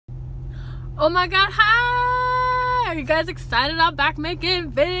Oh my god, hi! Are you guys excited I'm back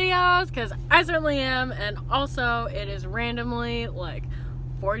making videos? Because I certainly am, and also it is randomly like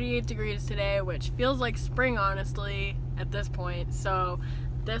 48 degrees today, which feels like spring honestly at this point. So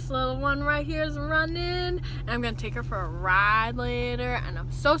this little one right here is running, and I'm gonna take her for a ride later, and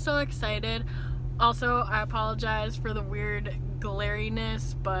I'm so excited. Also, I apologize for the weird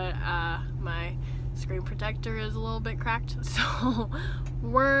glariness, but my screen protector is a little bit cracked, so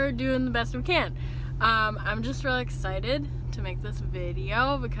we're doing the best we can. I'm just really excited to make this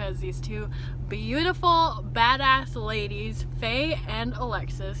video because these two beautiful badass ladies, Faye and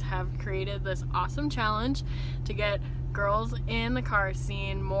Alexis, have created this awesome challenge to get girls in the car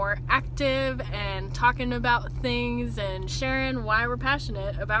scene more active and talking about things and sharing why we're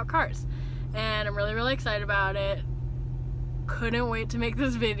passionate about cars. And I'm really excited about it. Couldn't wait to make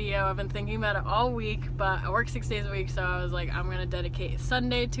this video. I've been thinking about it all week, but I work 6 days a week, so I was like, I'm gonna dedicate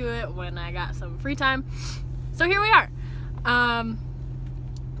Sunday to it when I got some free time. So here we are.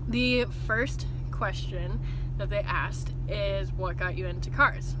 The first question that they asked is, what got you into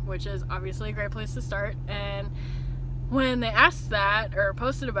cars? Which is obviously a great place to start. And when they asked that or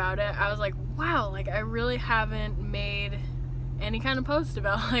posted about it, I was like, wow, like I really haven't made any kind of post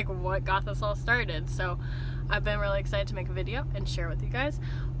about like what got this all started. So I've been really excited to make a video and share with you guys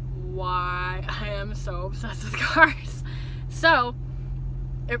why I am so obsessed with cars. So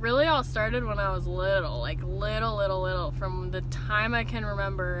it really all started when I was little, like little. From the time I can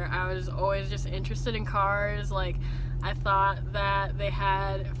remember, I was always just interested in cars. Like I thought that they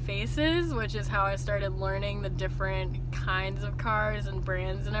had faces, which is how I started learning the different kinds of cars and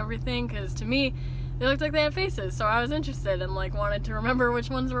brands and everything, because to me they looked like they had faces, so I was interested and like wanted to remember which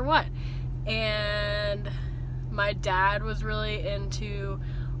ones were what. And my dad was really into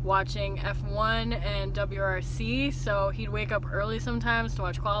watching F1 and WRC, so he'd wake up early sometimes to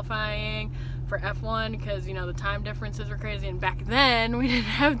watch qualifying for F1 because, you know, the time differences were crazy, and back then we didn't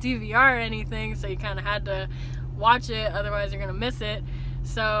have DVR or anything, so you kind of had to watch it, otherwise you're gonna miss it.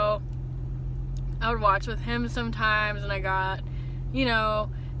 So I would watch with him sometimes, and I got, you know,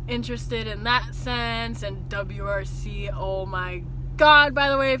 interested in that sense. And WRC, oh my god, by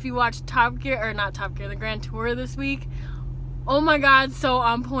the way, if you watched Top Gear, or not Top Gear, the Grand Tour this week, oh my god, so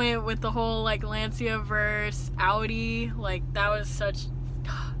on point with the whole like Lancia versus Audi. Like that was such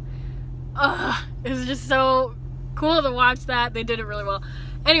it was just so cool to watch that. They did it really well.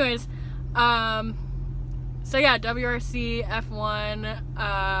 Anyways, so yeah, WRC,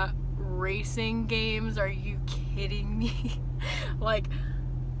 F1, racing games, are you kidding me? Like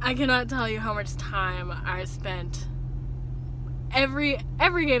I cannot tell you how much time I spent. Every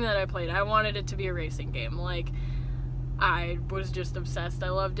game that I played, I wanted it to be a racing game. Like I was just obsessed. I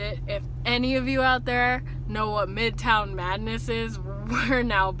loved it. If any of you out there know what Midtown Madness is, we're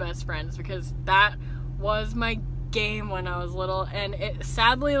now best friends, because that was my game when I was little. And it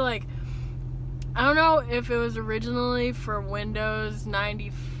sadly, like, I don't know if it was originally for Windows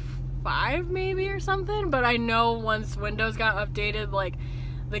 95 maybe or something, but I know once Windows got updated, like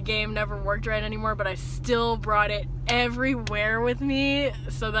the game never worked right anymore, but I still brought it everywhere with me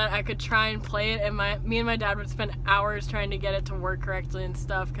so that I could try and play it, and me and my dad would spend hours trying to get it to work correctly and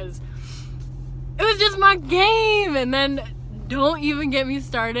stuff, because it was just my game. And then don't even get me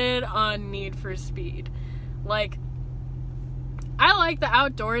started on Need for Speed. Like I like the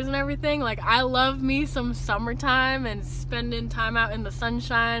outdoors and everything. Like I love me some summertime and spending time out in the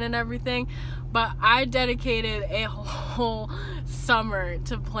sunshine and everything, but I dedicated a whole summer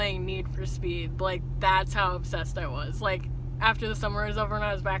to playing Need for Speed. Like that's how obsessed I was. Like after the summer was over and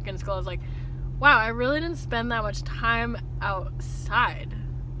I was back in school, I was like, wow, I really didn't spend that much time outside,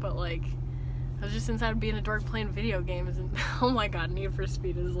 but like I was just inside being a dork playing video games. And oh my god, Need for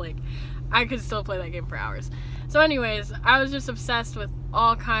Speed is like, I could still play that game for hours. So anyways, I was just obsessed with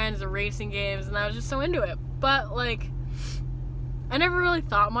all kinds of racing games, and I was just so into it. But like I never really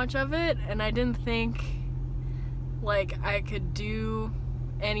thought much of it, and I didn't think like I could do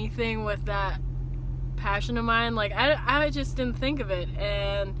anything with that passion of mine. Like I just didn't think of it,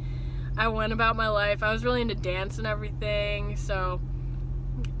 and I went about my life. I was really into dance and everything, so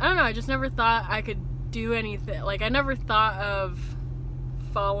I don't know, I just never thought I could do anything. Like I never thought of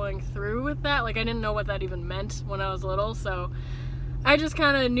following through with that. Like I didn't know what that even meant when I was little, so I just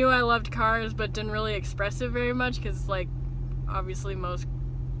kind of knew I loved cars but didn't really express it very much, because like obviously most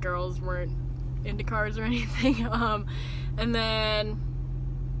girls weren't into cars or anything. And then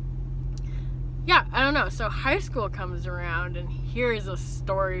yeah, I don't know, so high school comes around, and here's a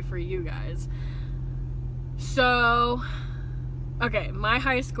story for you guys. So okay, my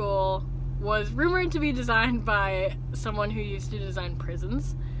high school was rumored to be designed by someone who used to design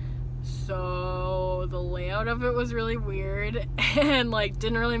prisons. so the layout of it was really weird and like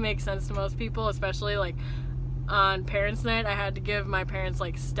didn't really make sense to most people, especially like on parents' night. I had to give my parents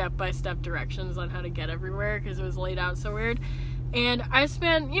like step-by-step directions on how to get everywhere because it was laid out so weird. And I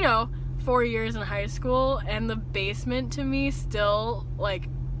spent, you know, 4 years in high school, and the basement to me still like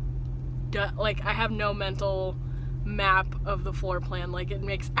I have no mental map of the floor plan. Like, it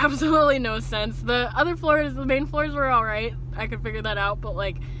makes absolutely no sense. The other floors, the main floors were alright, I could figure that out, but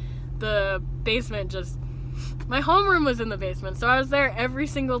like the basement, just my homeroom was in the basement, so I was there every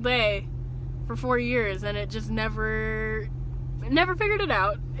single day for 4 years, and it just never figured it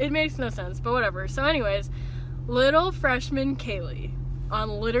out. It makes no sense, but whatever. So anyways, little freshman Kaylee, on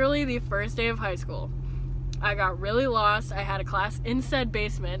literally the first day of high school, I got really lost. I had a class in said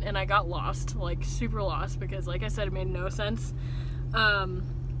basement, and I got lost, like super lost, because like I said, it made no sense.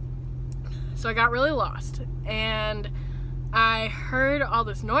 So I got really lost, and I heard all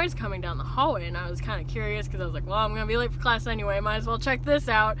this noise coming down the hallway, and I was kind of curious because I was like, well, I'm gonna be late for class anyway, might as well check this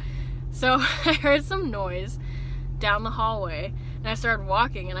out. So I heard some noise down the hallway, and I started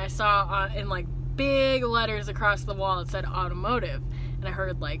walking, and I saw in like big letters across the wall, it said automotive, and I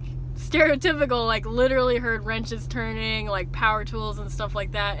heard like stereotypical, like literally heard wrenches turning, like power tools and stuff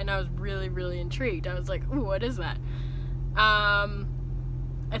like that, and I was really, really intrigued. I was like, ooh, what is that?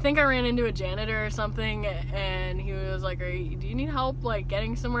 I think I ran into a janitor or something, and he was like, do you need help like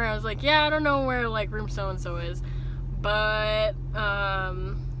getting somewhere? I was like, yeah, I don't know where like room so-and-so is, but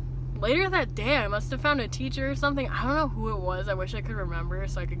later that day I must have found a teacher or something. I don't know who it was. I wish I could remember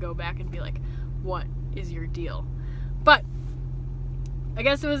so I could go back and be like, what is your deal? But I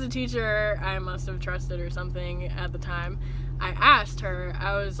guess it was a teacher I must have trusted or something at the time. I asked her,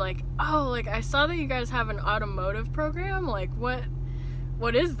 I was like, oh, like I saw that you guys have an automotive program, like what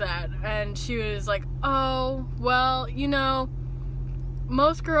is that? And she was like, oh, well, you know,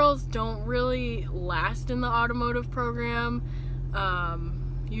 most girls don't really last in the automotive program.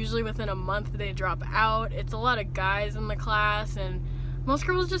 Usually within a month they drop out. It's a lot of guys in the class, and most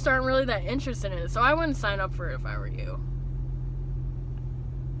girls just aren't really that interested in it, so I wouldn't sign up for it if I were you.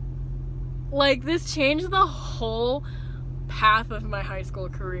 Like, this changed the whole path of my high school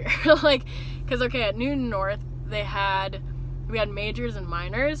career. Like, because, okay, at Newton North, we had majors and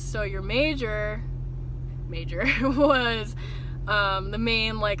minors, so your major was the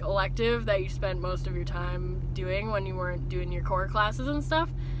main, like, elective that you spent most of your time doing when you weren't doing your core classes and stuff.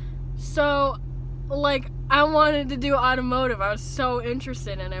 So, like, I wanted to do automotive. I was so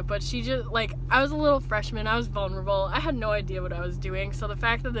interested in it, but she just, like, I was a little freshman, I was vulnerable, I had no idea what I was doing, so the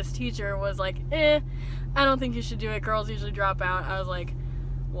fact that this teacher was like, I don't think you should do it, girls usually drop out, I was like,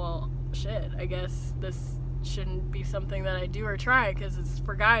 well, shit, I guess this shouldn't be something that I do or try, because it's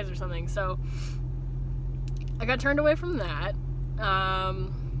for guys or something. So I got turned away from that.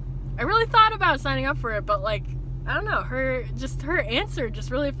 I really thought about signing up for it, but like, I don't know, her answer just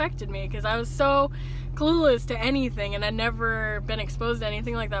really affected me, because I was so clueless to anything, and I'd never been exposed to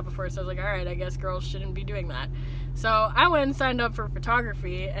anything like that before, so I was like, alright, I guess girls shouldn't be doing that. So I went and signed up for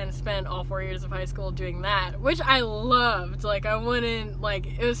photography and spent all 4 years of high school doing that, which I loved. Like, I wouldn't,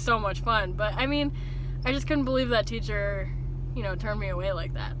 like, it was so much fun, but I mean, I just couldn't believe that teacher, you know, turned me away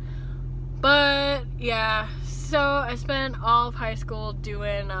like that. But yeah, so I spent all of high school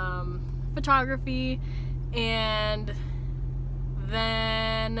doing photography, and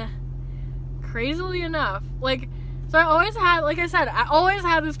then crazily enough, like, so I always had, like I said, I always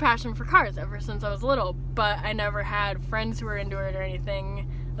had this passion for cars ever since I was little, but I never had friends who were into it or anything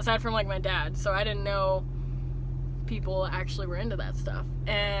aside from like my dad, so I didn't know people actually were into that stuff.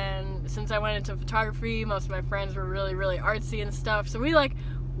 And since I went into photography, most of my friends were really, really artsy and stuff, so we like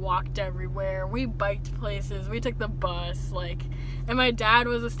walked everywhere, we biked places, we took the bus, like, and my dad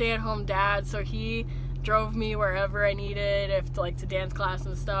was a stay-at-home dad, so he drove me wherever I needed, if like to dance class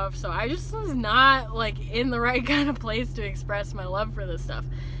and stuff. So I just was not like in the right kind of place to express my love for this stuff.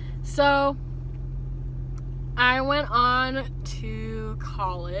 So I went on to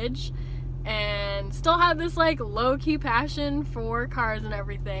college and still had this like low-key passion for cars and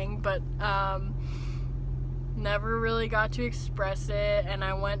everything, but never really got to express it. And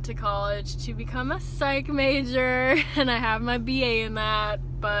I went to college to become a psych major, and I have my BA in that,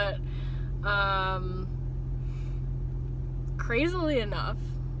 but crazily enough,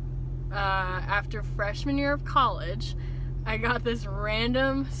 after freshman year of college, I got this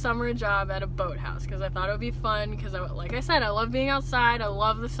random summer job at a boathouse because I thought it would be fun, because like I said, I love being outside, I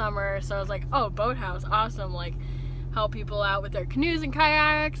love the summer, so I was like, oh, boathouse, awesome, like help people out with their canoes and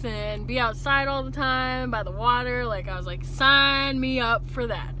kayaks and be outside all the time by the water. Like, I was like, sign me up for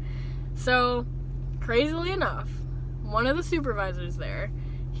that. So crazily enough, one of the supervisors there,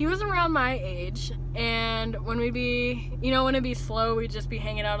 he was around my age, and when we'd be, you know, when it'd be slow, we'd just be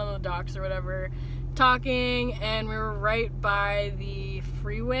hanging out on the docks or whatever, talking, and we were right by the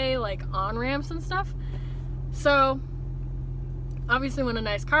freeway, like on-ramps and stuff. So obviously when a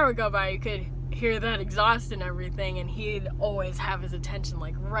nice car would go by, you could hear that exhaust and everything, and he'd always have his attention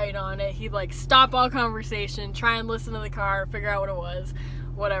like right on it. He'd like stop all conversation, try and listen to the car, figure out what it was,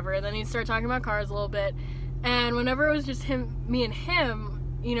 whatever, and then he'd start talking about cars a little bit. And whenever it was just me and him,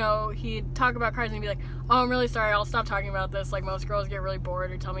 you know, he'd talk about cars and he'd be like, oh, I'm really sorry, I'll stop talking about this. Like, most girls get really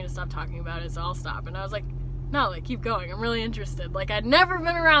bored or tell me to stop talking about it, so I'll stop. And I was like, no, like, keep going. I'm really interested. Like, I'd never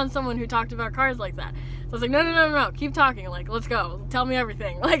been around someone who talked about cars like that. So I was like, no, keep talking. Like, let's go. Tell me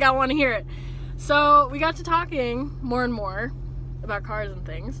everything. Like, I want to hear it. So we got to talking more and more about cars and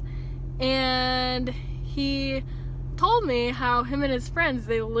things. And he told me how him and his friends,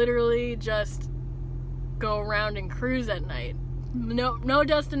 they literally just go around and cruise at night. No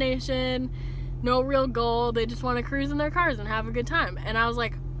destination, no real goal. They just want to cruise in their cars and have a good time. And I was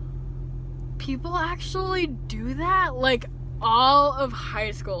like, people actually do that? Like, all of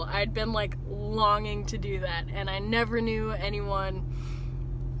high school, I'd been like longing to do that, and I never knew anyone.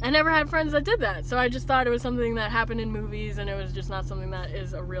 I never had friends that did that, so I just thought it was something that happened in movies, and it was just not something that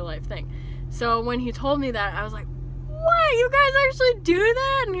is a real life thing. So when he told me that, I was like, what? You guys actually do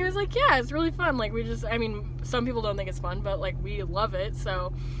that? And he was like, yeah, it's really fun. Like, we just, I mean, some people don't think it's fun, but like, we love it.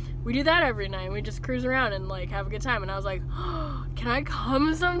 So we do that every night. We just cruise around and like have a good time. And I was like, oh, can I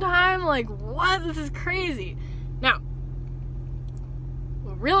come sometime? Like, what? This is crazy. Now,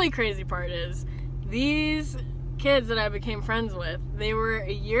 the really crazy part is these kids that I became friends with, they were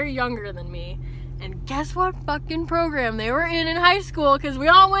a year younger than me. And guess what fucking program they were in high school? Because we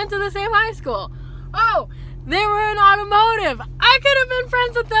all went to the same high school. Oh, they were in automotive. I could have been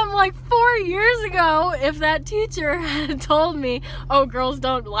friends with them like 4 years ago if that teacher had told me, oh, girls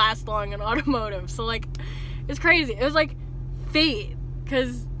don't last long in automotive. So like, it's crazy. It was like fate,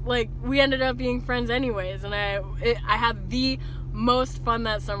 because like we ended up being friends anyways, and I had the most fun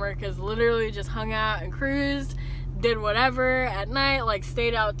that summer, because literally just hung out and cruised, did whatever at night, like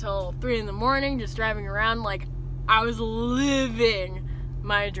stayed out till 3 in the morning just driving around. Like, I was living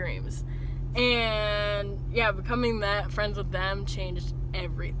my dreams. And yeah, becoming friends with them changed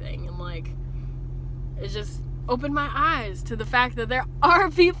everything, and like, it just opened my eyes to the fact that there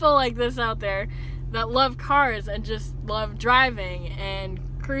are people like this out there that love cars and just love driving and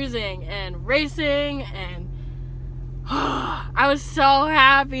cruising and racing, and I was so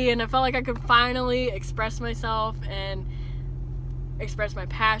happy, and I felt like I could finally express myself and express my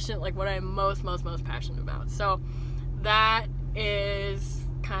passion, like what I'm most passionate about. So that is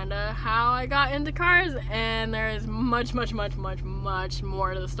kind of how I got into cars, and there is much more to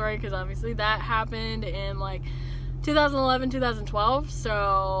the story, because obviously that happened in like 2011, 2012,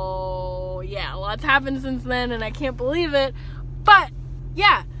 so yeah, lots happened since then, and I can't believe it. But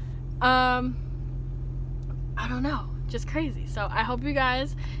yeah, I don't know, just crazy. So I hope you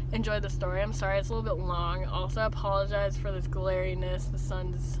guys enjoyed the story. I'm sorry it's a little bit long. Also, I apologize for this glariness. The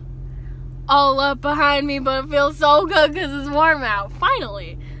sun's all up behind me, but it feels so good because it's warm out.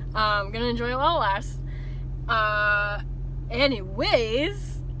 Finally, I'm gonna enjoy it while it lasts.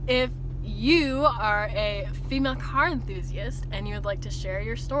 Anyways, if you are a female car enthusiast and you would like to share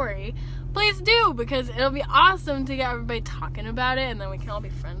your story, please do, because it'll be awesome to get everybody talking about it, and then we can all be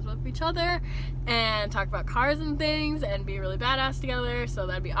friends with each other and talk about cars and things and be really badass together. So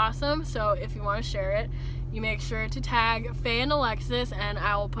that'd be awesome. So if you want to share it, you make sure to tag Faye and Alexis, and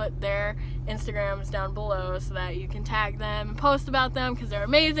I will put their Instagrams down below so that you can tag them and post about them, because they're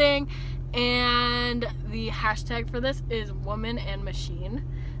amazing. And the hashtag for this is woman and machine.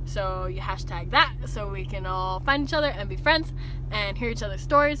 So you hashtag that so we can all find each other and be friends and hear each other's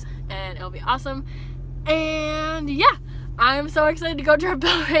stories, and it'll be awesome. And yeah, I'm so excited to go to her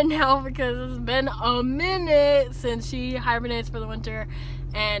build right now, because it's been a minute since she hibernates for the winter,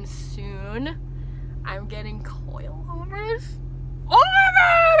 and soon I'm getting coilovers. Oh my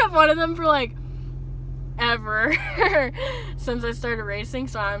god! I've wanted them for like ever since I started racing,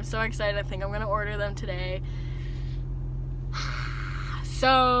 so I'm so excited. I think I'm gonna order them today.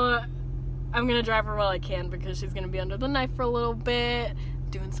 So I'm gonna drive her while I can, because she's gonna be under the knife for a little bit,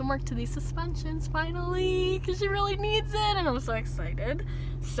 doing some work to these suspensions finally, because she really needs it, and I'm so excited.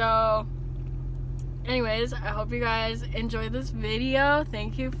 So anyways, I hope you guys enjoyed this video.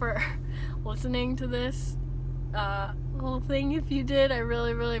 Thank you for listening to this little thing. If you did, I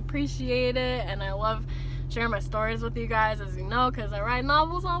really appreciate it, and I love sharing my stories with you guys, as you know, because I write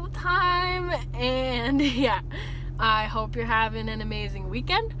novels all the time. And yeah, I hope you're having an amazing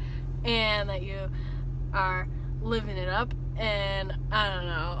weekend, and that you are living it up, and I don't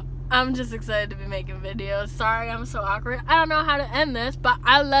know. I'm just excited to be making videos. Sorry I'm so awkward. I don't know how to end this, but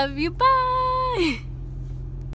I love you. Bye!